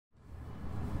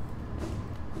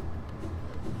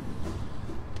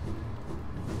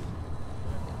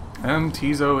And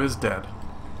Tizo is dead.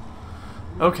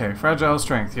 Okay, fragile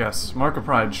strength, yes. Mark of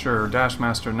pride, sure. Dash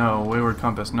master, no. Wayward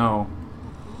compass, no.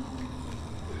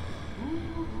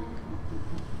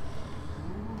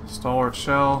 Stalwart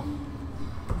shell.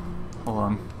 Hold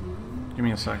on. Give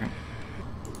me a second.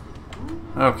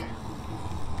 Okay.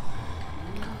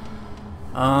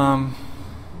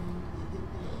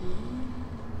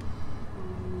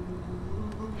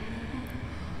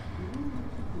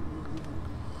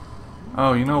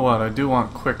 Oh, you know what? I do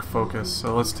want quick focus,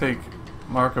 so let's take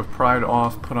Mark of Pride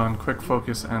off, put on quick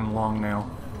focus and long nail.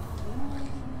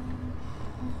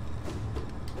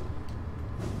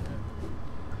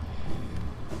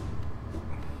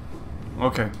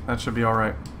 Okay, that should be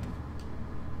alright.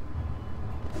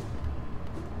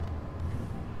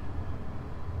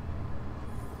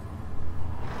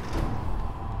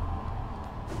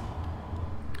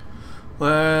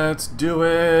 Let's do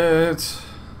it!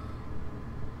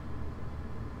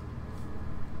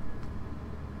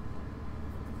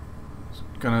 It's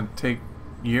gonna take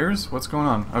years? What's going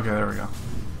on? Okay, there we go.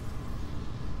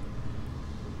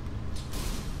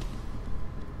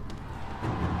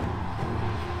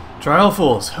 Trial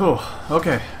Fools. Oh,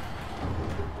 okay.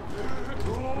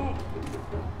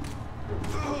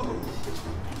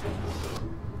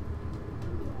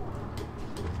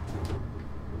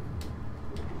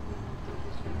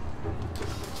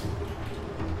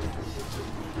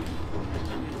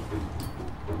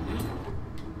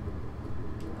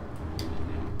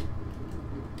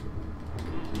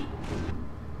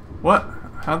 What?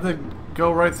 How'd they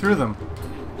go right through them?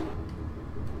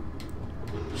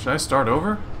 Should I start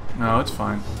over? No, it's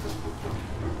fine.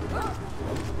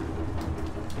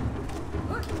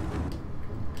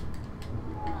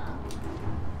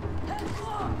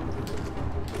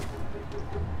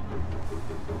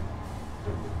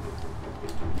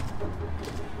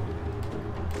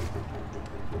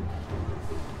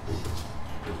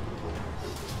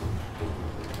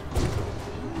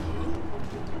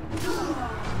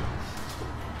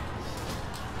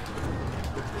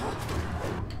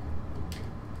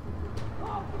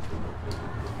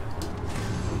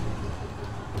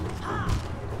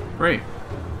 Great.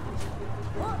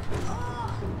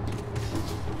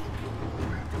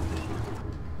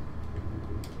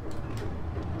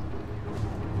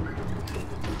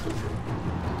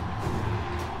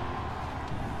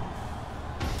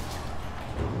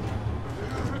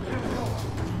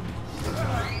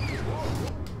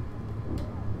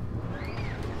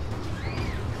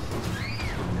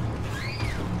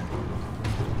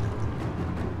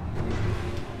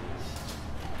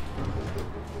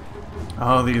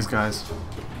 Oh, these guys.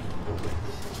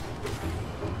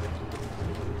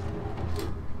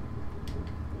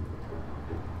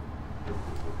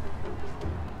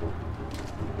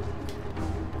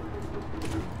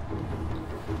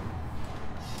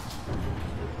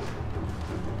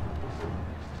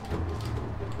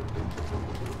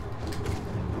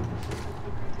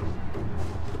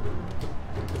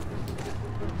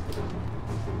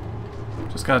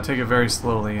 Just gotta take it very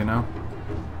slowly, you know?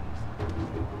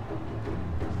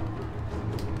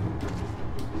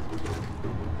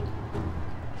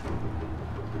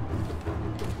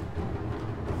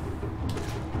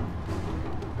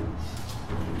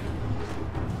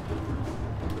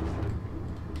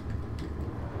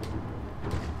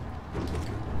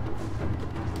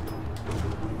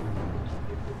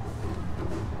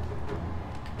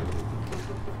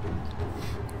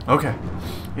 Okay.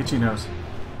 Itchy nose.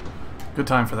 Good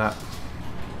time for that.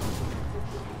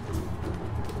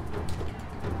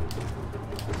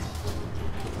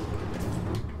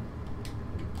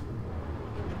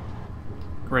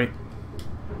 Great.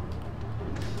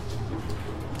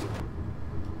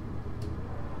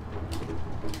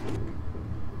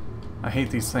 I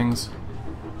hate these things.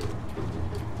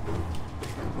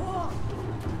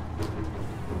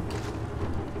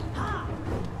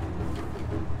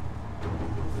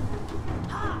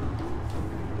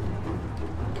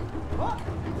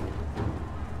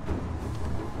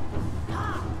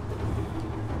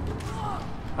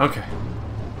 Okay.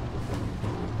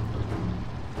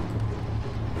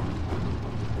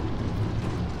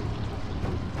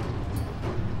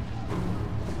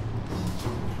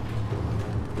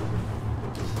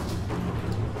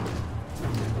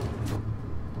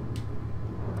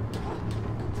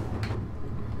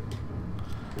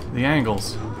 The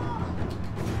angles.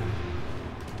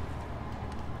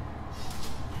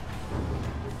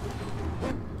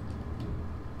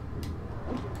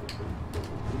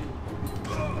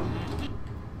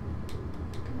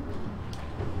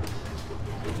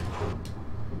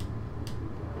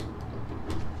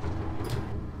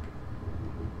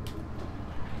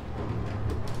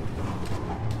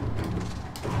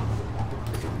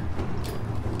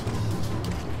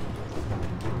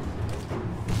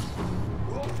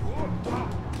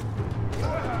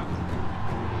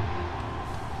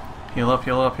 Heal up,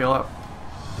 heal up, heal up.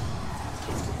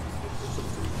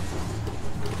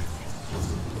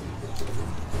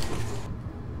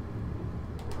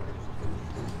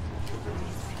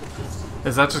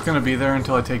 Is that just gonna be there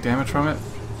until I take damage from it?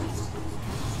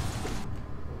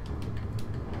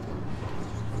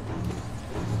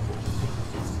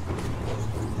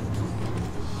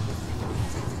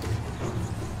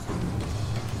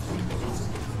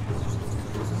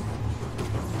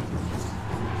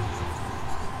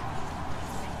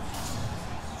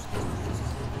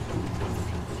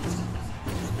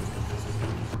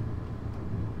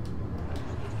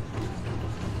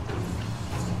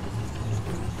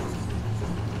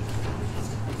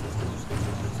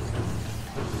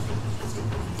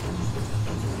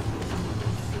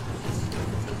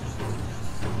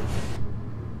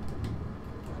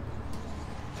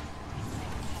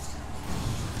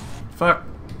 Fuck.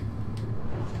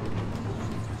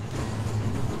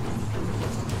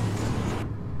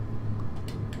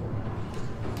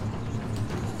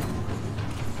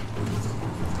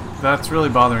 That's really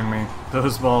bothering me.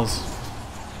 Those balls.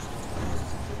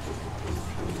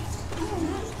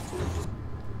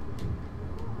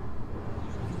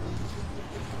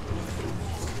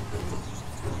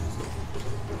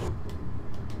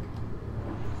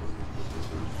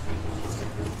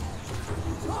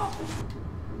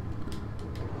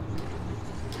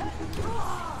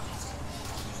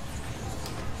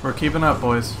 We're keeping up,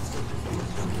 boys.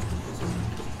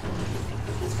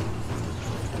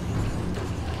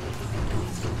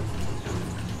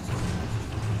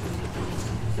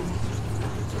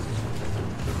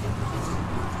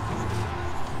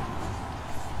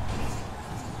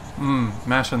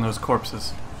 Mashing those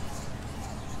corpses.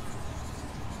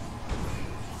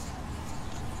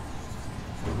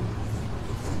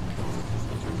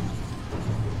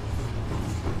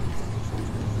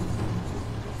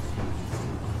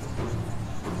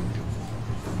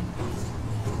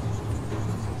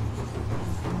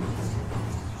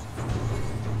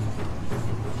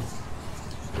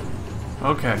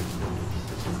 Okay.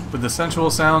 With the sensual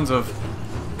sounds of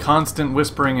constant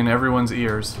whispering in everyone's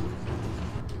ears.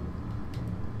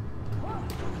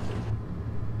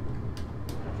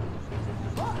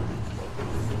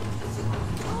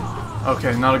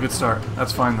 Okay, not a good start.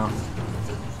 That's fine though.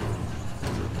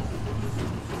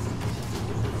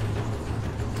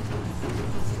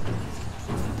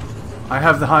 I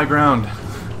have the high ground.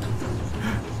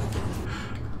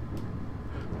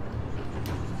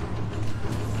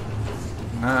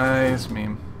 Nice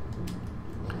meme.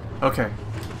 Okay.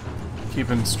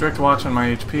 Keeping strict watch on my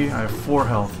HP. I have 4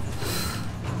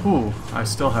 health. Ooh, I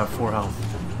still have 4 health.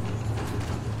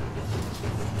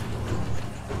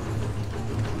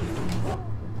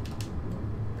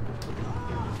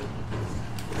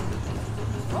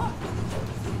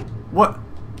 What?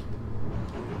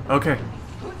 Okay.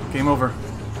 Game over.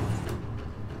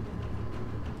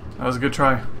 That was a good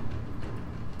try.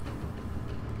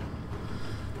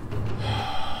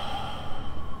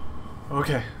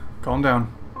 Okay, calm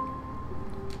down.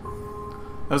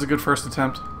 That was a good first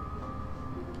attempt.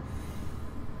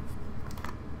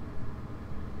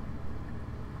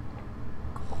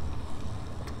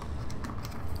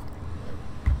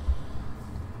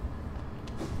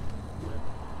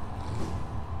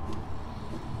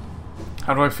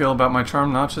 How do I feel about my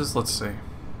charm notches? Let's see.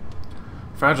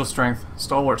 Fragile strength,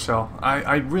 stalwart shell.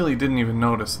 I really didn't even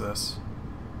notice this.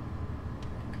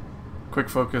 Quick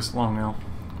focus, long nail.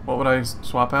 What would I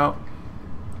swap out?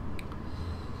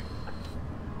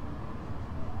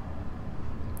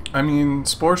 I mean,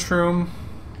 Spore Shroom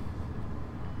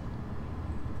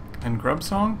and Grub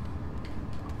Song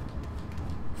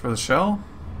for the shell?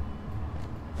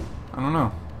 I don't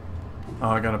know. Oh,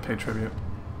 I gotta pay tribute.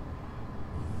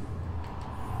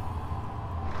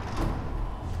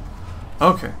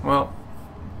 Okay, well,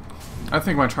 I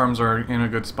think my charms are in a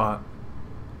good spot.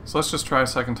 So let's just try a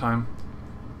second time.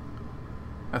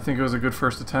 I think it was a good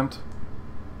first attempt.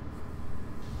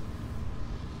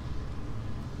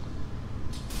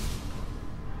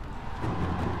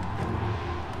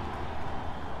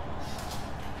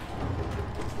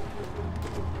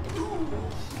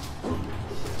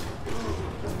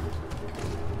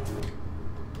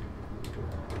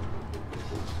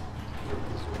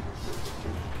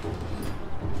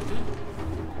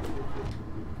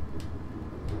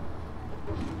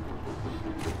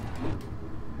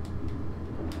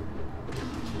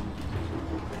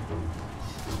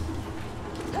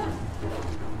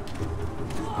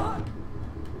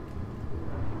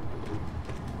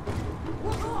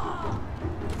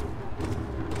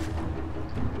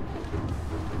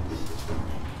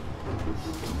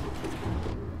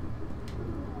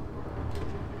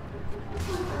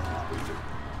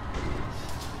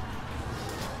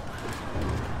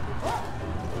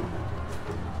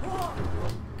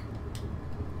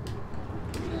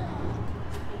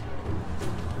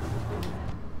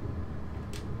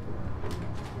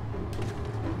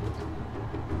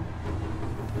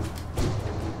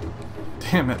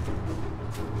 Damn it.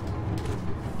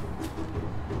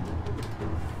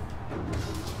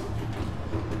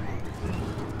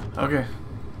 Okay.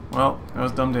 Well, that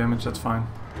was dumb damage, that's fine.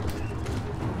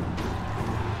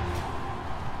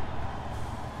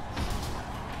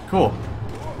 Cool.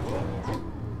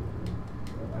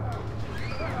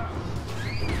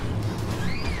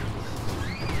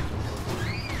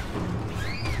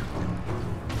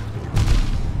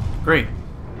 Great.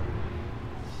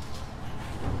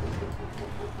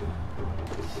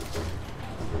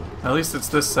 At least it's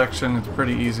this section, it's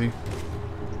pretty easy.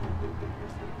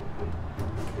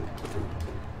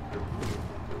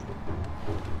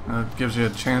 It gives you a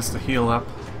chance to heal up,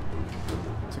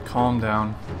 to calm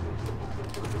down.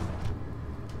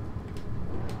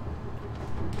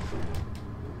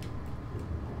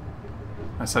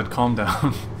 I said calm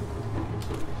down.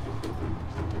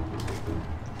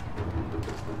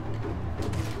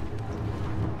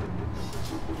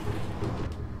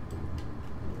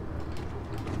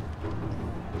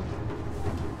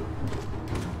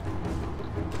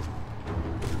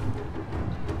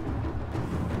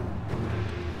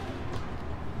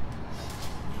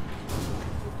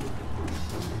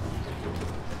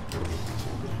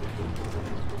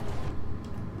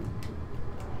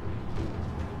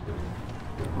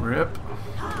 Rip.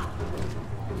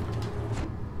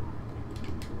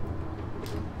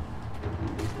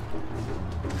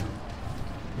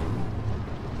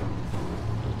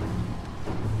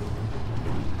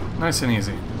 Nice and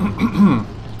easy.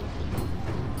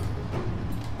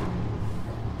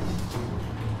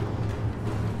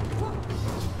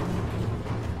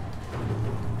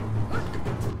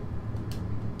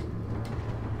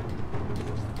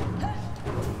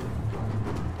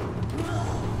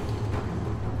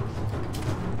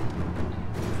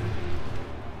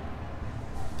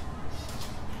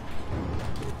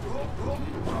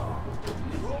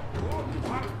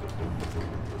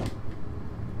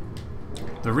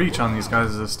 The reach on these guys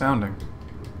is astounding.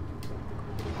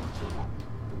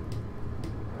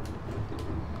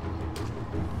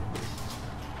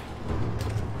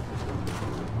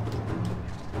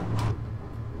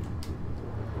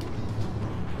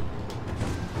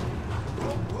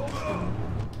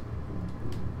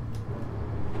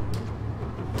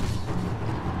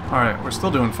 Alright, we're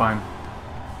still doing fine.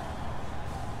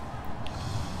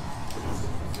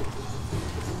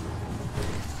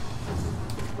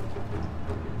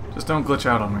 Just don't glitch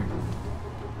out on me.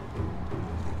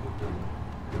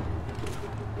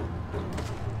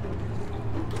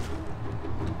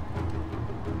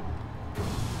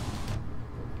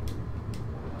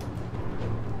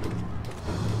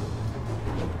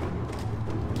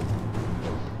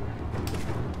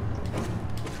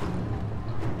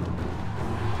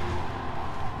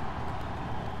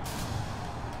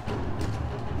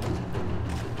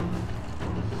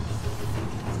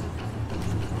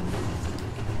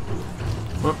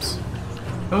 Whoops.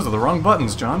 Those are the wrong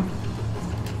buttons, John.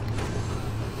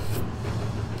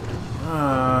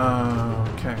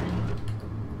 Okay.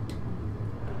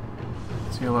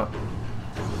 Let's heal up.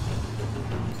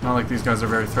 It's not like these guys are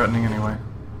very threatening anyway.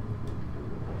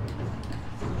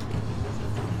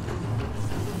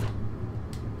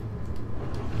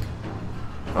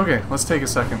 Okay, let's take a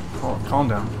second. Calm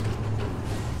down.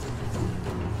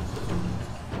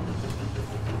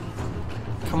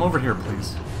 Come over here,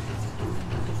 please.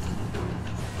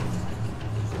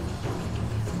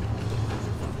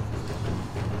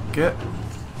 Get...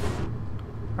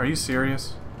 Are you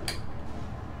serious?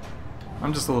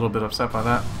 I'm just a little bit upset by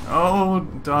that. Oh,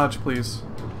 dodge, please.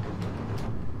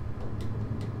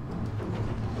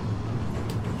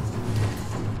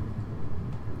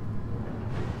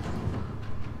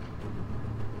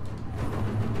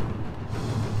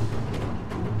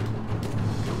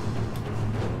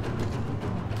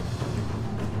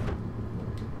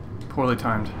 Poorly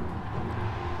timed.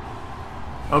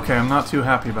 Okay, I'm not too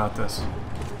happy about this.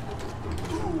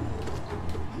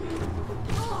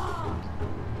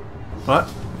 But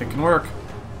it can work.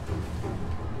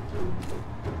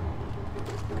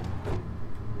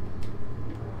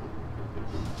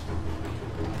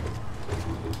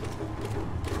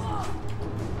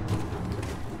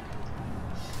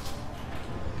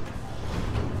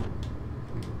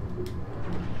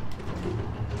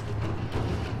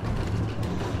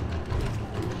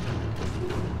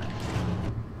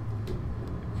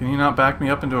 Can you not back me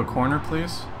up into a corner,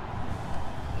 please?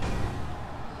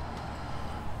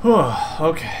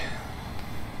 Okay.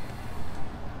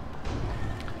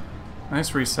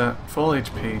 Nice reset. Full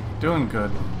HP. Doing good.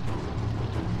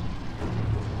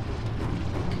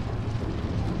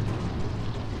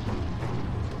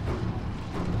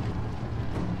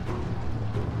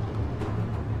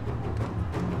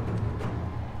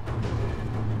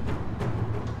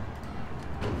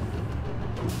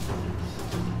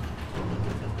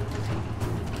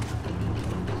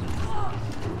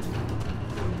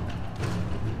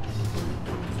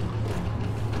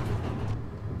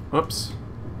 Whoops.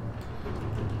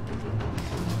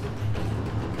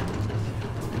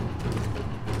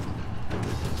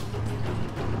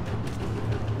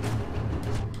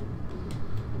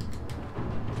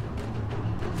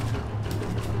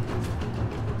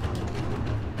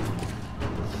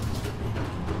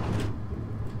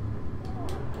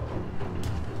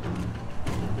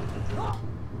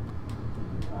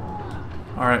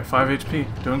 Alright, 5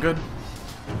 HP. Doing good?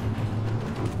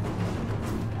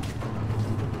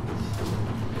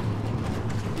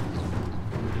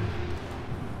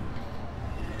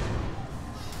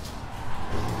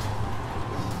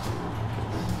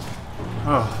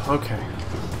 Oh, okay.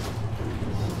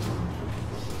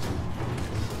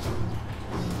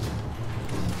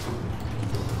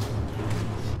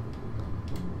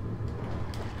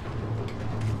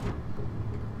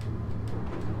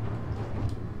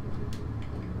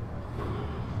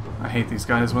 I hate these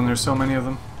guys when there's so many of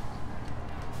them.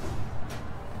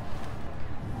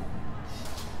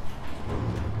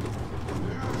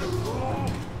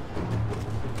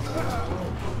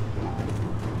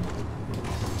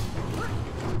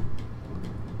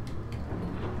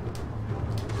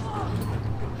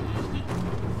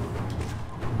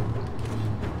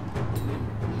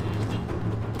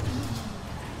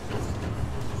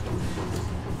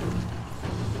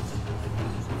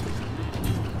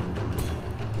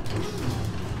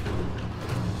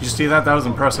 Did you see that? That was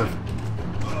impressive.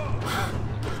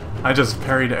 I just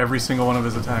parried every single one of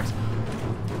his attacks.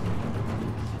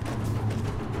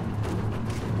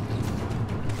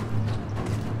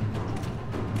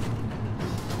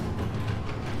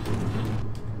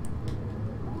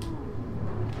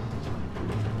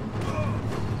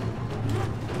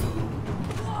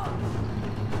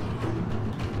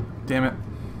 Damn it.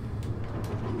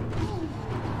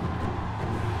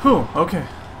 Whew, okay.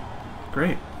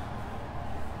 Great.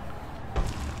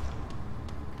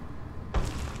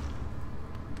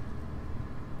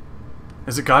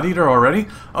 Is it God Eater already?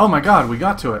 Oh my god, we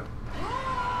got to it.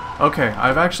 Okay,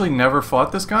 I've actually never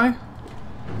fought this guy.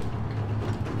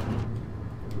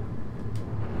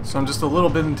 So I'm just a little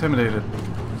bit intimidated.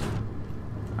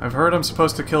 I've heard I'm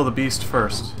supposed to kill the beast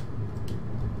first.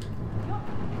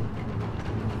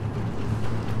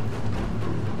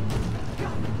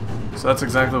 So that's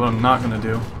exactly what I'm not going to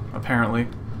do, apparently.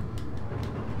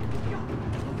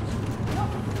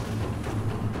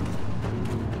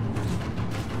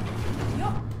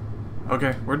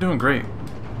 Okay, we're doing great.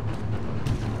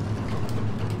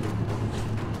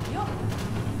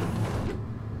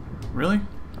 Really?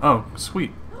 Oh,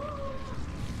 sweet.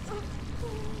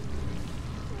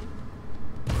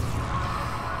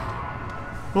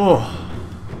 Oh,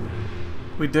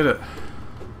 we did it.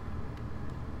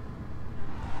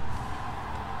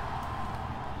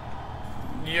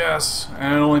 Yes,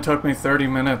 and it only took me 30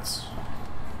 minutes.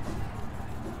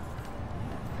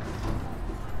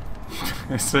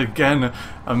 It's again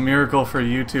a miracle for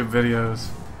YouTube videos.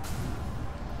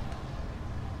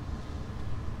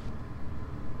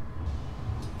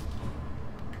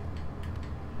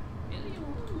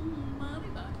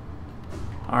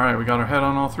 Alright, we got our head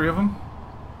on all three of them.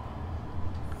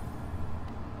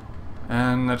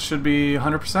 And that should be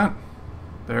 100%.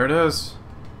 There it is.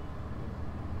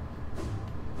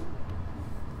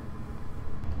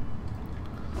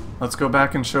 Let's go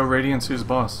back and show RADIANCE'S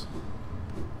boss.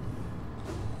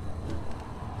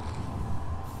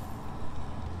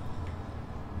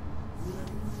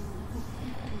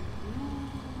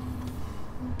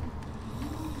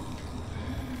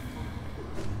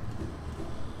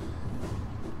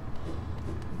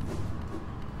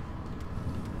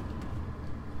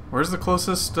 Where's the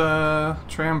closest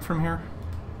tram from here?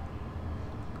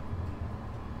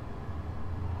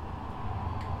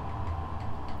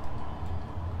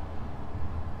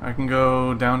 I can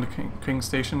go down to King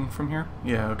Station from here?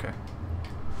 Yeah, okay.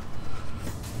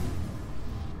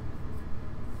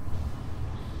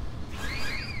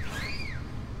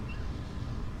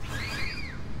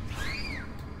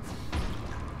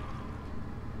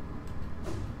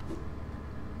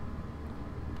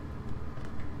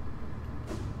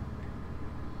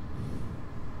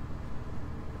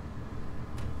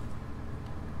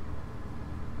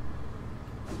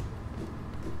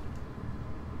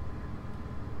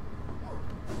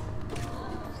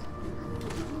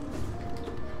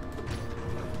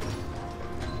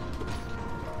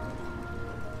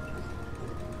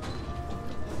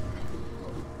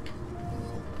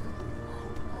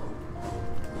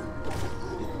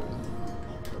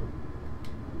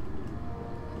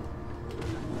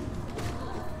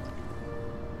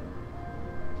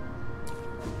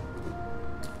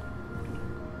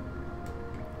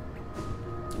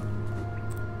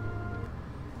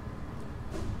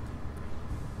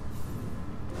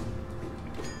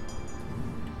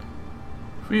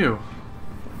 Phew.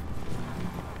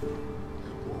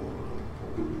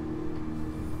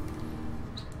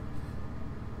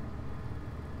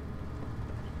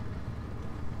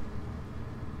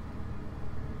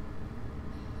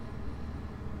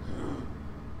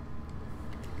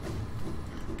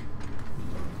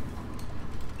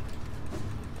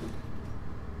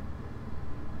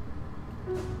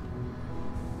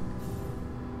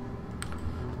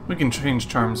 We can change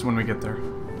charms when we get there.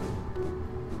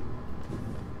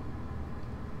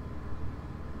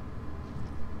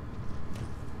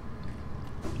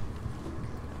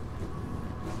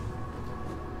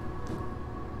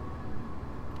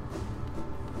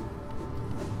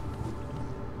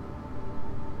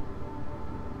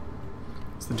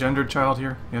 Is the gendered child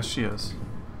here? Yes, she is.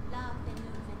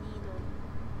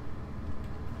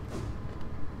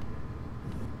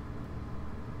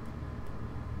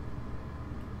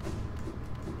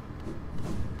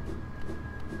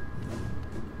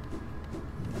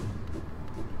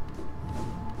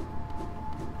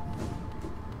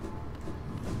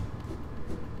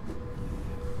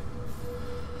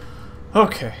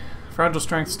 Okay, Fragile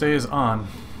Strength stays on.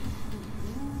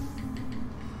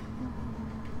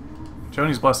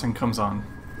 Joni's Blessing comes on.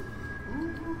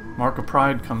 Mark of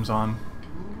Pride comes on.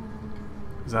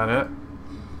 Is that it?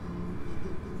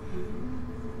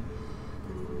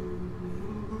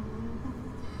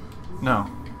 No.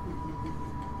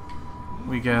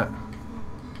 We get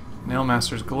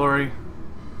Nailmaster's Glory.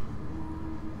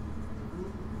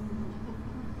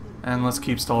 And let's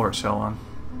keep Stalwart Shell on.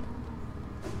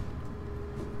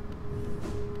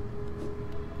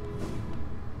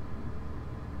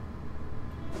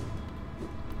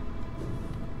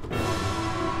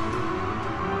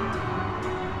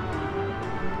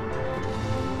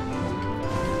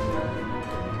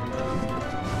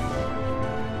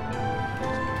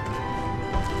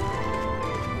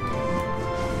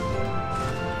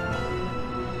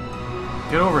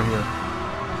 Get over here.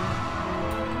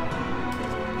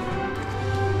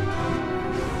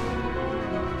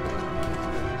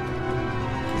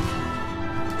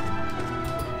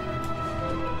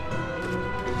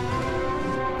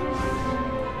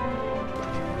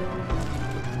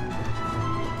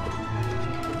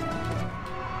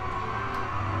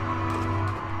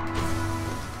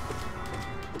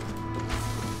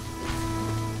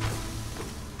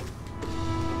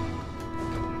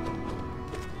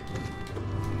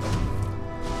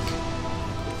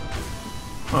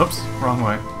 Oops, wrong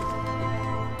way.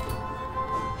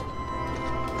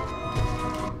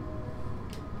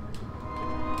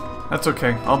 That's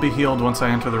okay. I'll be healed once I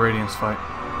enter the Radiance fight.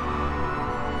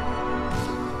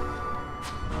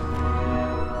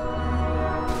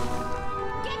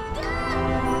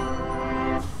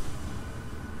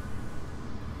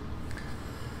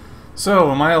 So,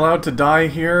 am I allowed to die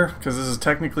here? Because this is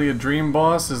technically a dream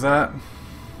boss, is that...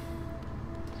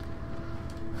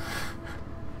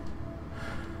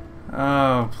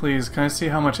 Oh, please, can I see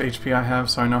how much HP I have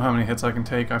so I know how many hits I can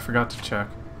take? I forgot to check.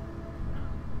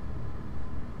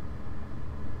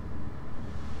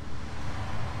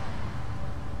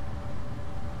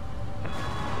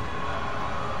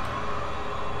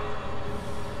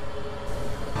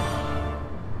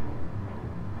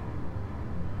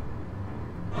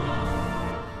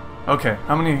 Okay,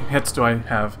 how many hits do I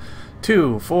have?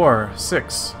 2, 4,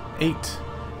 6, 8...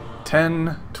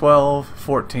 10, 12,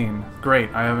 14. Great,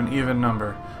 I have an even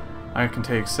number. I can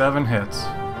take 7 hits.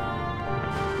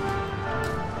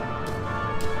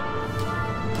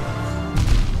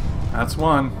 That's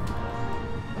one.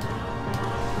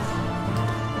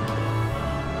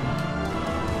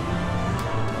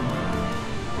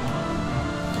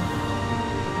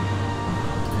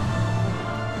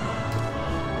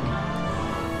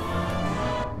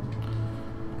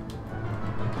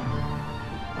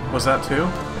 Was that 2?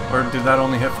 Or did that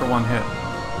only hit for 1 hit?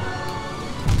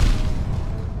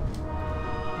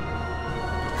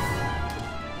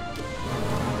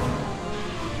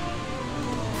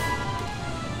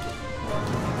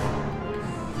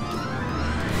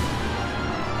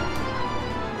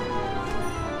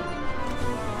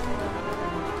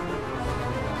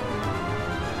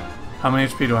 How many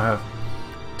HP do I have?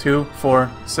 2,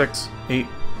 4, 6, 8,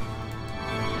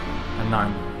 and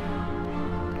 9.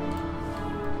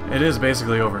 It is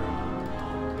basically over.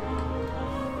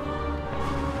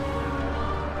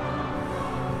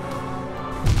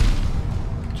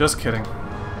 Just kidding.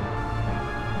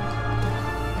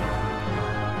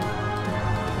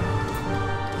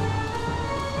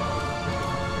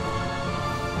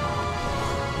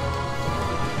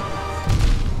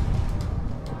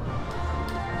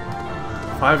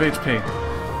 Five HP.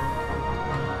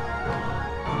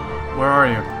 Where are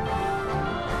you?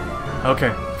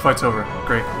 Okay, fight's over.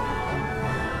 Great.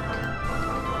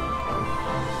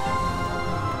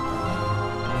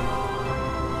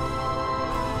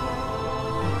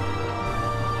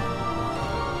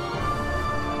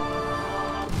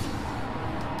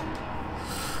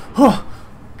 Oh,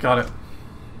 got it.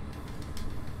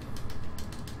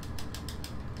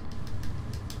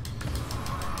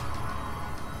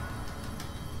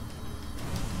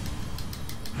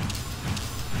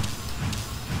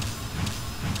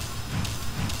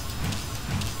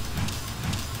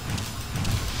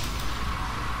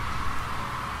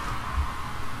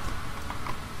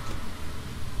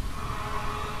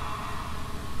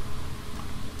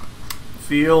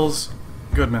 Feels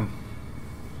Goodman.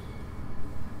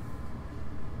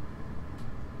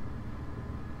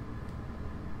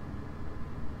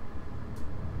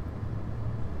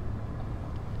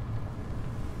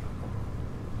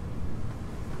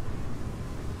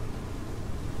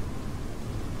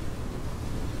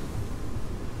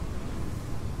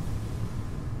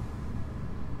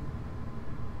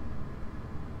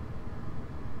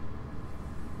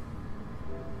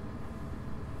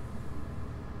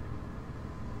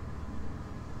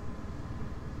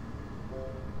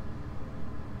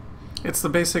 It's the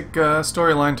basic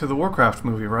storyline to the Warcraft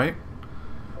movie, right?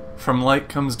 From light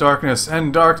comes darkness,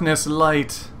 and darkness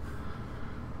light.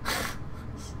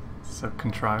 So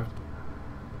contrived.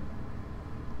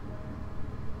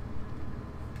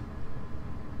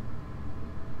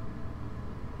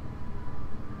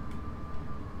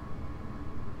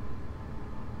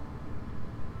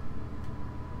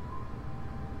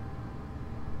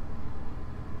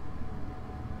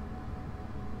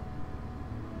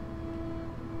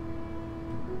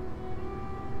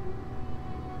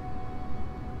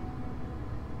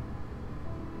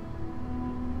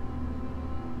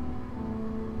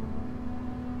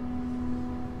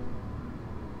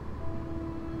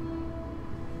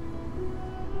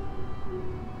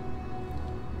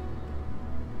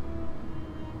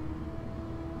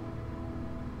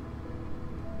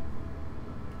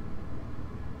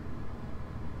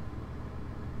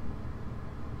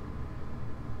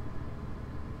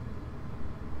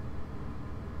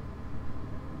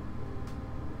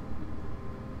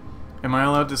 Am I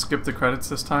allowed to skip the credits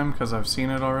this time because I've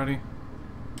seen it already?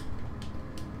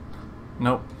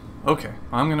 Nope. Okay,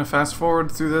 I'm gonna fast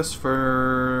forward through this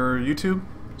for YouTube,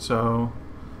 so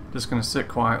just gonna sit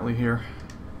quietly here.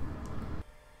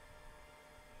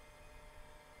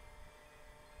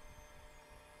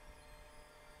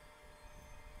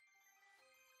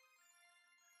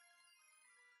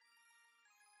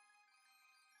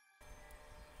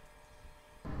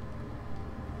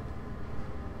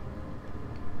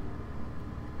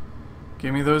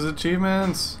 Give me those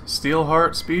achievements!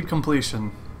 Steelheart speed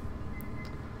completion.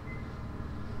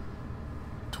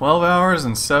 12 hours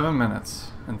and 7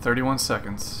 minutes and 31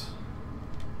 seconds.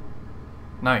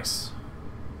 Nice.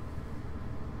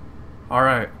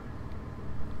 Alright.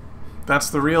 That's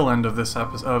the real end of this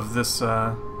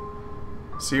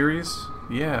series.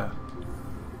 Yeah.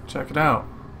 Check it out.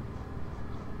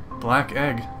 Black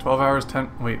egg. 12 hours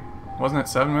 10... Wait, wasn't it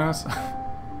 7 minutes?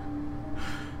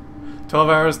 12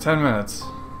 hours, 10 minutes.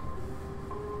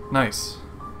 Nice.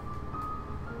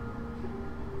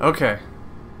 Okay.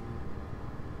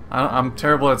 I'm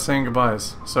terrible at saying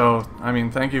goodbyes, so, I mean,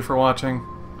 thank you for watching.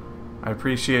 I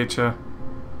appreciate you.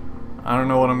 I don't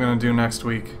know what I'm gonna do next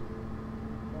week.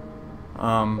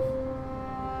 But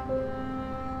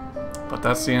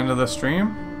that's the end of the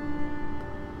stream.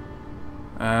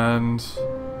 And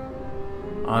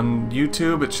on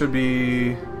YouTube it should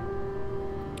be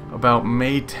about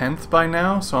May 10th by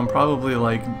now, so I'm probably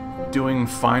like doing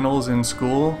finals in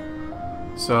school,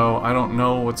 so I don't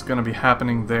know what's gonna be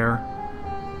happening there.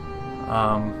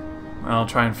 I'll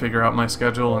try and figure out my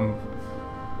schedule and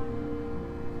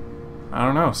I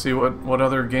don't know, see what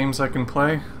other games I can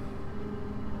play,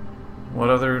 what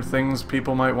other things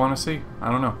people might want to see.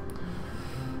 I don't know.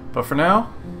 But for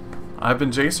now, I've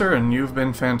been Jaycer and you've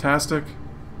been fantastic.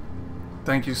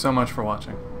 Thank you so much for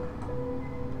watching.